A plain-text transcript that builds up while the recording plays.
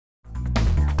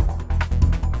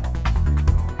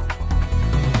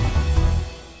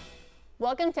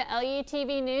Welcome to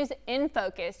LUTV News in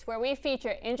Focus, where we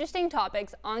feature interesting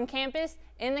topics on campus,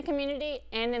 in the community,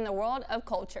 and in the world of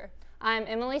culture. I'm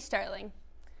Emily Sterling.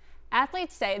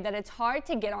 Athletes say that it's hard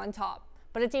to get on top,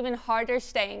 but it's even harder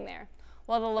staying there.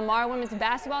 Well, the Lamar women's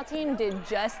basketball team did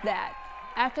just that.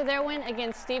 After their win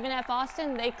against Stephen F.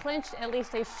 Austin, they clinched at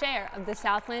least a share of the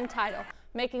Southland title,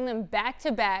 making them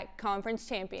back-to-back conference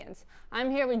champions.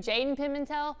 I'm here with Jadyn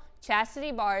Pimentel,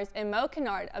 Chastadie Barrs, and Moe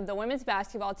Kinard of the women's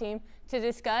basketball team to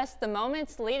discuss the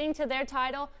moments leading to their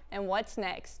title and what's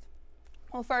next.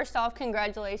 Well, first off,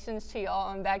 congratulations to y'all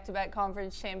on back-to-back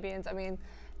conference champions. I mean,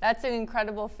 that's an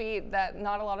incredible feat that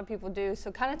not a lot of people do.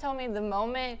 So kind of tell me the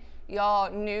moment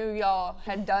y'all knew y'all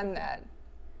had done that.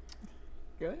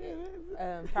 Go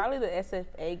ahead. Probably the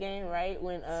SFA game, right?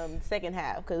 When second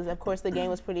half, because of course the game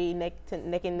was pretty neck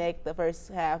and neck the first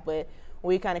half, but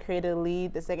when we kind of created a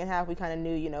lead the second half, we kind of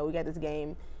knew, we got this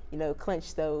game,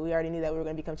 clinched. So we already knew that we were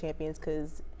going to become champions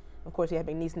because, of course, we have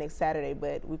McNeese next Saturday,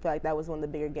 but we feel like that was one of the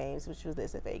bigger games, which was the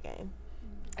SFA game.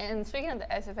 And speaking of the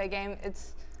SFA game,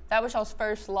 that was y'all's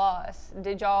first loss.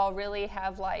 Did y'all really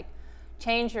have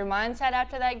change your mindset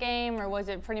after that game, or was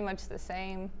it pretty much the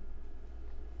same?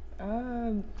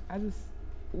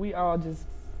 We all just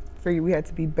figured we had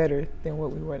to be better than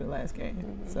what we were the last game.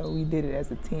 Mm-hmm. So we did it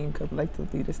as a team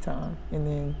collectively this time, and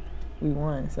then we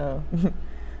won, so.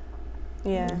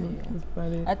 Yeah. That's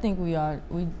about it. I think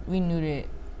we knew that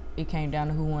it came down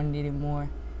to who wanted it more,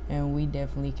 and we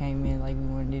definitely came in like we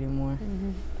wanted it more.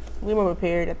 Mm-hmm. We were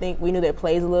prepared. I think we knew their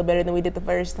plays a little better than we did the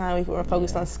first time. We were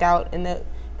focused on scout and the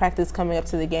practice coming up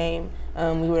to the game.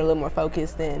 We were a little more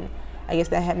focused, and I guess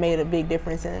that had made a big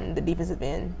difference in the defensive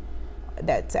end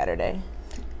that Saturday.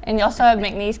 And y'all still have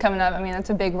McNeese coming up. I mean, that's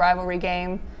a big rivalry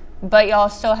game. But y'all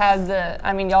still have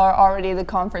y'all are already the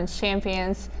conference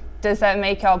champions. Does that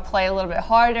make y'all play a little bit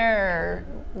harder, or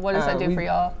what does that do for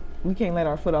y'all? We can't let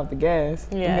our foot off the gas.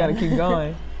 Yeah. We got to keep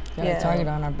going. Got a target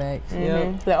on our backs.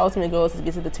 Mm-hmm. Yep. The ultimate goal is to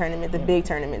get to the tournament, the big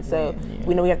tournament. So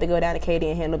we know we have to go down to Katy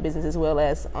and handle business as well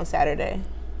as on Saturday.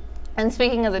 And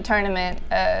speaking of the tournament,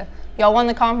 y'all won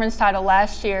the conference title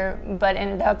last year, but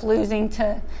ended up losing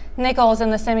to Nichols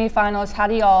in the semifinals. How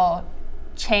do y'all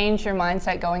change your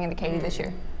mindset going into Katy this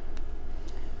year?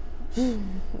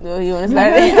 Well, you want to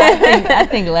start? I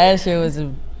think last year was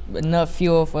enough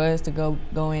fuel for us to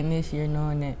go in this year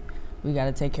knowing that we got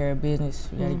to take care of business.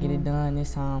 We got to get it done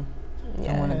this time.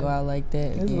 Yeah. I want to go out like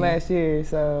that This again. last year,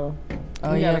 so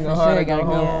we gotta for go hard sure. or go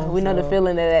home. Yeah, we know the So.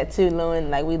 feeling of that too, knowing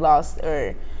we lost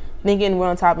or thinking we're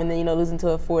on top and then losing to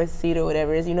a fourth seed or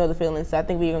whatever is the feeling. So I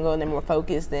think we're gonna go in there more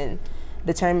focused and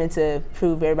determined to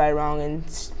prove everybody wrong and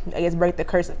I guess break the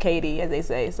curse of Katy, as they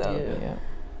say. So. Yeah.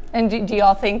 And do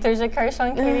y'all think there's a curse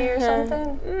on Katy or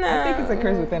something? No. I think it's a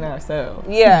curse within ourselves.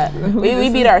 Yeah, we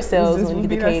beat ourselves when we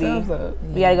beat get to Katy.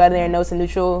 We gotta go out there and know some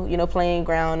neutral, playing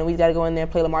ground, and we gotta go in there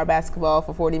and play Lamar basketball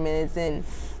for 40 minutes and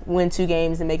win 2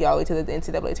 games and make it all the way to the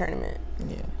NCAA tournament.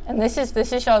 Yeah. And this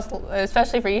is y'all's,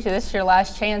 especially for you two, this is your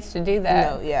last chance to do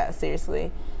that. No, yeah,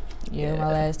 seriously. Yeah,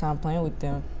 my last time playing with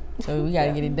them. So we got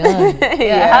to get it done.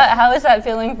 Yeah. How is that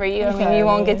feeling for you? I mean, you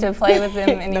won't get to play with them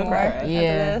anymore after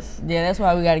this. Yeah, that's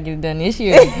why we got to get it done this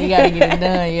year. We got to get it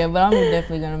done, yeah. But I'm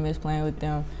definitely going to miss playing with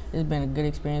them. It's been a good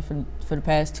experience for the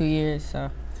past 2 years,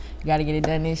 so you got to get it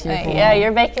done this year. Yeah,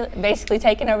 you're basically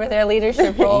taking over their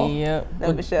leadership role. Yep.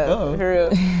 No, for sure. For real.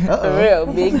 For real.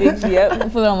 Big,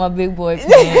 yep. Put on my big boy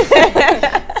pants.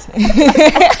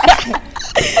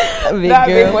 Big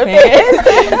girl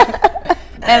pants.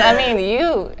 And I mean,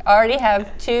 you already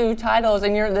have 2 titles,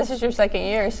 and this is your second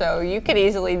year, so you could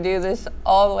easily do this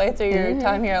all the way through your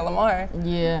time here at Lamar.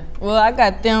 Yeah. Well, I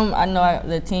got them. I know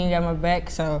the team got my back,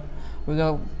 so we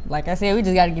go. Like I said, we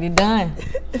just got to get it done.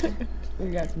 We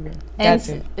got to.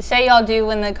 And say y'all do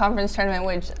win the conference tournament,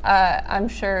 which I'm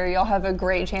sure y'all have a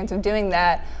great chance of doing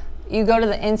that. You go to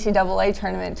the NCAA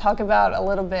tournament. Talk about a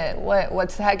little bit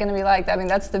what's that going to be like? I mean,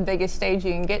 that's the biggest stage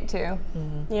you can get to.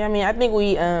 Mm-hmm. Yeah, I mean, I think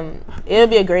it'll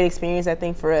be a great experience, I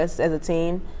think, for us as a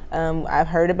team. I've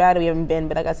heard about it. We haven't been,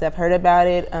 but like I said, I've heard about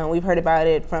it. We've heard about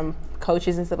it from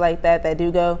coaches and stuff like that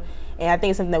do go. And I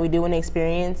think it's something that we do want to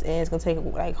experience, and it's going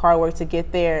to take hard work to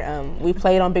get there. We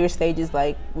played on bigger stages,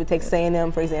 like we take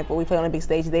A&M, for example. We played on a big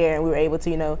stage there, and we were able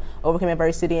to, overcome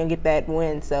adversity and get that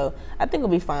win. So I think we'll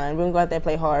be fine. We're going to go out there and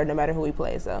play hard no matter who we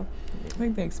play. So I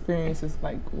think the experience is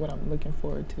what I'm looking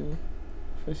forward to,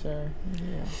 for sure.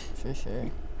 Yeah, for sure.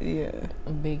 Yeah.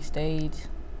 A big stage.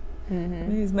 I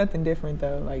mean, it's nothing different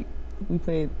though. We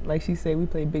played, like she said, we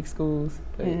played big schools,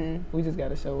 but we just got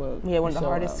to show up. We had one of the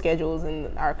hardest schedules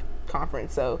in our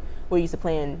conference, so we're used to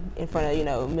playing in front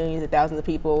of millions of thousands of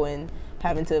people and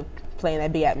having to play in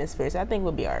that big atmosphere. So I think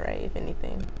we'll be all right, if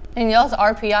anything. And y'all's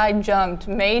RPI jumped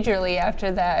majorly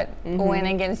after that win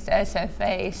against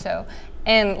SFA. So,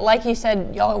 and like you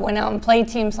said, y'all went out and played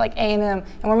teams like A&M,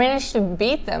 and we managed to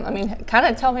beat them. I mean, kind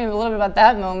of tell me a little bit about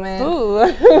that moment. Ooh.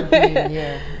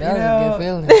 Yeah, that was a good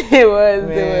feeling. It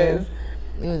was.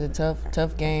 It was a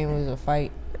tough game. It was a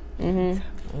fight.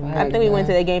 I think we went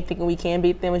to that game thinking we can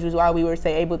beat them, which was why we were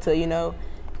able to,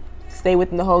 stay with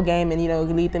them the whole game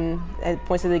and, lead them at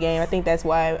points of the game. I think that's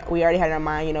why we already had in our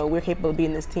mind, we're capable of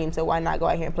beating this team, so why not go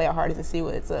out here and play our hardest and see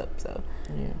what's up. So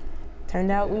turned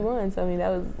out we won. So, I mean, that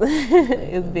was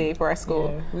it was big for our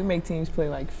school. Yeah, we make teams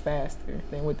play, faster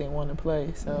than what they want to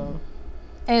play, so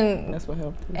and that's what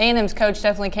helped us. A&M's coach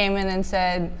definitely came in and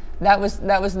said that was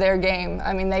their game.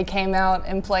 I mean, they came out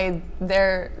and played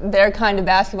their kind of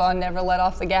basketball and never let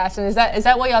off the gas. And is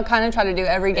that what y'all kind of try to do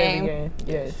every game? Every game,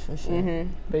 yes, for sure.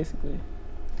 Basically.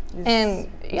 And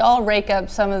y'all rake up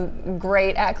some of the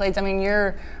great accolades. I mean,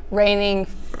 you're reigning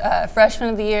freshman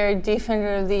of the year,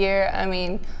 defender of the year. I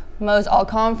mean, Moe's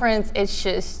all-conference. It's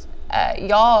just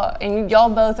y'all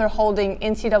both are holding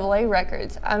NCAA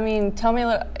records. I mean, tell me a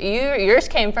little. Yours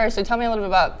came first, so tell me a little bit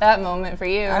about that moment for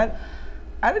you.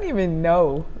 I didn't even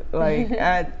know.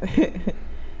 I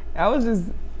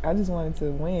just wanted to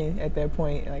win at that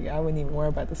point. I wouldn't even worry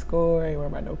about the score. I didn't worry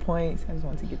about no points. I just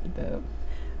wanted to get the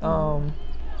dub.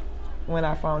 When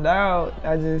I found out,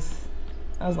 I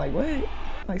was like,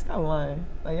 what? Stop lying.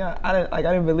 I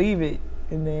didn't believe it.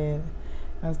 And then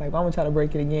I was like, well, I'm gonna try to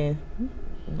break it again.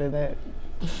 But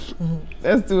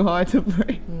that's too hard to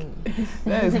break.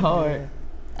 That is hard.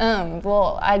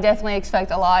 Well, I definitely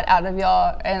expect a lot out of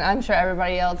y'all, and I'm sure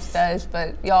everybody else does,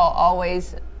 but y'all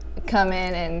always come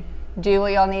in and do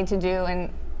what y'all need to do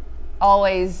and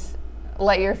always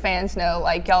let your fans know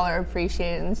y'all are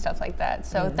appreciated and stuff like that.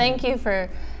 So thank you for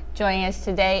joining us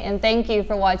today, and thank you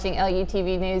for watching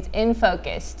LUTV News in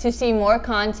Focus. To see more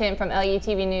content from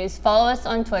LUTV News, follow us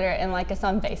on Twitter and like us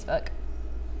on Facebook.